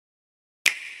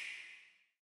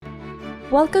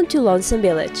Welcome to Lonesome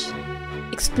Village.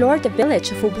 Explore the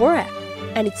village of Ubora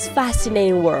and its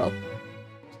fascinating world.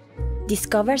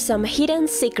 Discover some hidden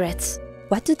secrets.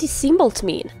 What do these symbols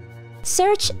mean?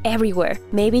 Search everywhere,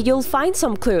 maybe you'll find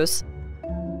some clues.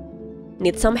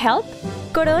 Need some help?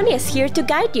 Coroni is here to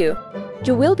guide you.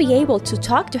 You will be able to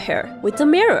talk to her with the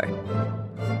mirror.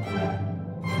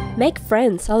 Make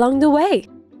friends along the way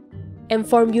and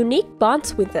form unique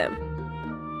bonds with them.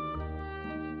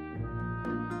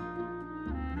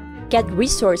 Get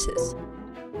resources,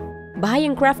 buy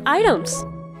and craft items,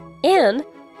 and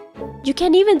you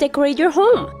can even decorate your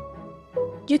home.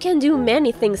 You can do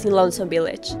many things in Lonesome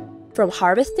Village, from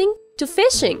harvesting to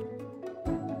fishing.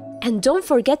 And don't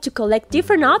forget to collect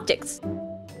different objects.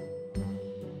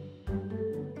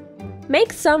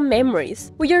 Make some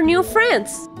memories with your new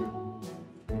friends.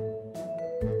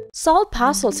 Solve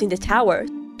puzzles in the tower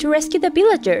to rescue the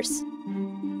villagers.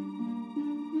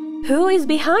 Who is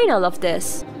behind all of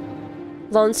this?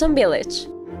 Lonesome Village.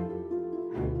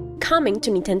 Coming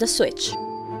to Nintendo Switch.